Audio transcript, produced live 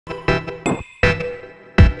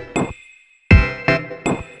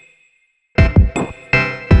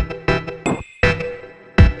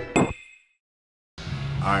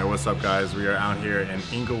Alright, what's up guys? We are out here in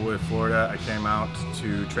Englewood, Florida. I came out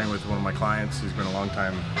to train with one of my clients. He's been a long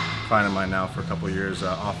time client of mine now for a couple of years,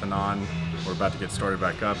 off and on. We're about to get started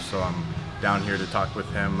back up, so I'm down here to talk with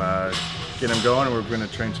him, get him going, and we're going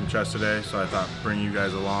to train some chest today. So I thought bring you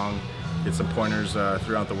guys along, get some pointers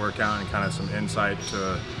throughout the workout and kind of some insight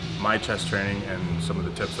to my chest training and some of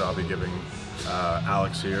the tips that I'll be giving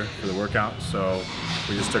Alex here for the workout. So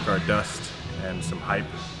we just took our dust and some hype.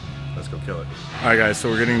 Let's go kill it. All right guys, so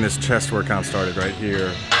we're getting this chest workout started right here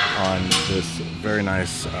on this very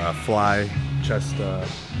nice fly chest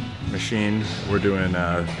machine. We're doing,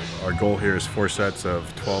 our goal here is 4 sets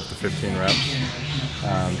of 12 to 15 reps.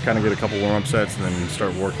 Kind of get a couple warm-up sets and then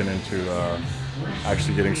start working into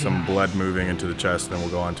actually getting some blood moving into the chest. Then we'll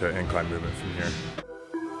go on to incline movement from here.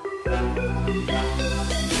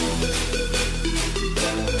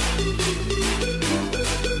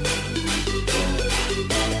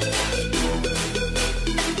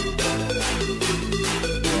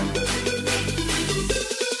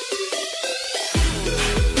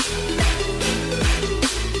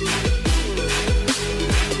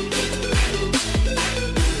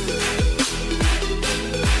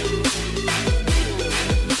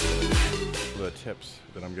 Tips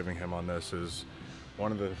that I'm giving him on this is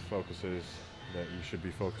one of the focuses that you should be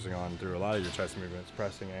focusing on through a lot of your chest movements,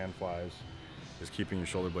 pressing and flies, is keeping your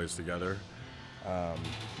shoulder blades together.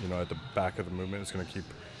 You know, at the back of the movement, it's going to keep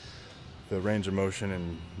the range of motion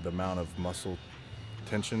and the amount of muscle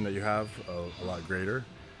tension that you have a lot greater.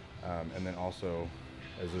 And then also,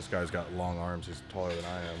 as this guy's got long arms, he's taller than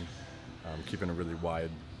I am, keeping a really wide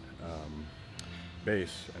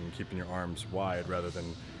base and keeping your arms wide rather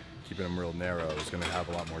than keeping them real narrow is going to have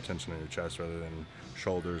a lot more tension in your chest rather than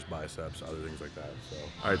shoulders, biceps, other things like that. So,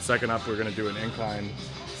 all right, second up, we're going to do an incline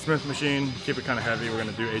Smith machine. Keep it kind of heavy. We're going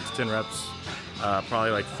to do 8 to 10 reps,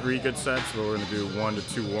 probably like 3 good sets, but we're going to do 1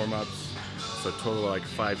 to 2 warm-ups. So total like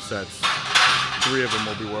 5 sets. 3 of them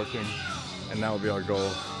will be working, and that will be our goal.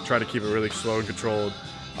 Try to keep it really slow and controlled.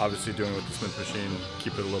 Obviously, doing it with the Smith machine,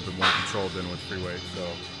 keep it a little bit more controlled than with free weight. So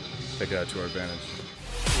take that to our advantage.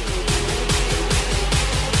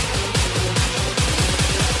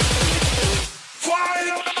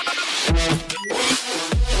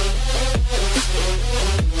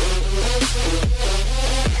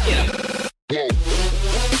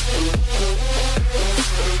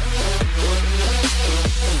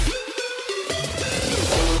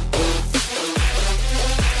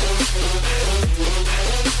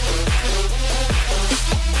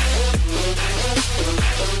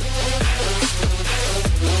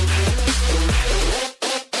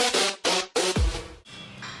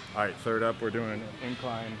 All right, third up, we're doing an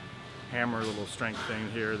incline hammer little strength thing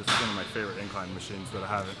here. This is one of my favorite incline machines that I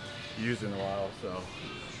haven't used in a while, so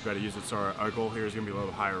we've got to use it. So our goal here is going to be a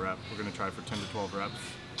little higher rep. We're going to try for 10 to 12 reps,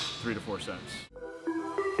 3 to 4 sets.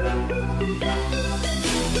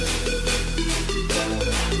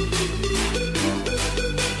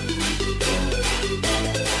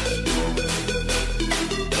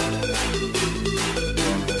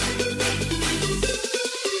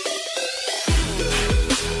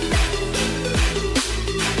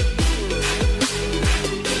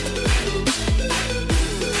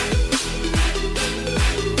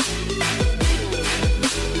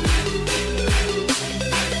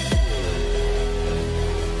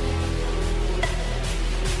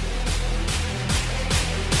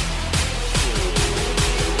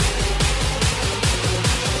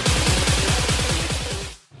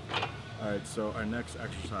 So our next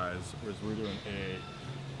exercise is we're doing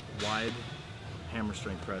a wide hammer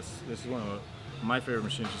strength press. This is one of my favorite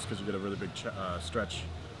machines just because you get a really big stretch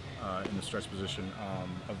in the stretch position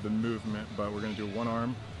of the movement, but we're going to do 1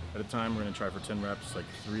 arm at a time. We're going to try for 10 reps, like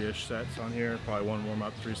 3-ish sets on here, probably 1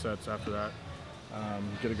 warm-up, 3 sets after that.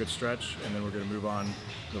 Get a good stretch, and then we're going to move on.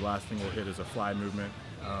 The last thing we'll hit is a fly movement.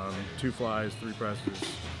 2 flies, 3 presses.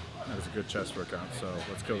 That is a good chest workout, so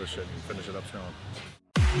let's kill this shit and finish it up strong.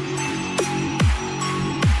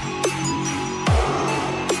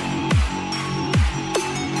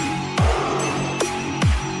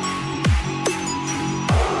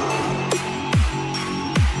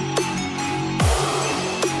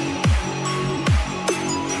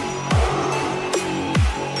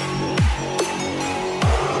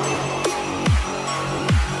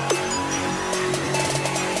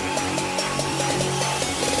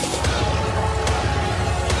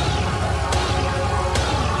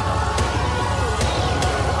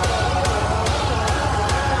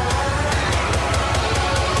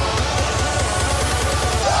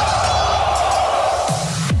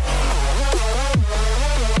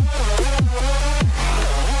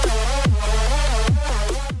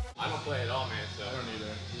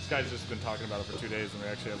 Colorado for 2 days and we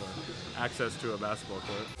actually have access to a basketball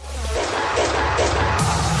court.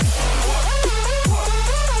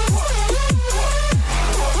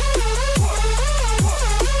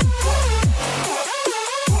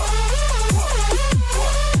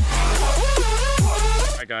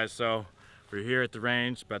 Alright guys, so we're here at the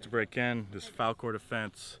range, about to break in. This Falkor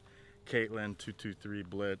defense, Caitlin 223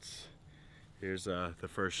 blitz. Here's the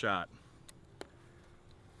first shot.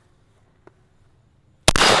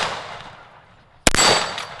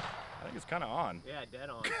 I think it's kind of on. Yeah, dead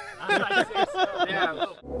on. I might say so. Yeah.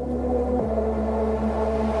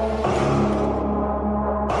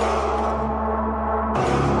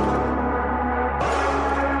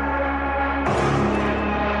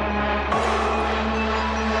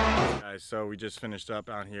 So we just finished up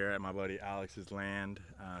out here at my buddy Alex's land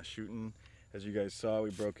shooting. As you guys saw, we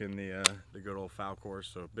broke in the good old Falkor.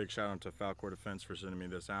 So big shout out to Falkor Defense for sending me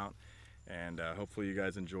this out. And hopefully you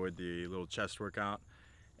guys enjoyed the little chest workout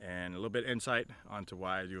and a little bit insight onto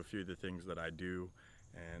why I do a few of the things that I do,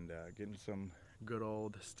 and getting some good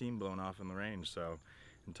old steam blown off in the range. So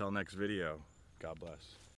until next video, God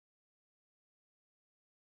bless.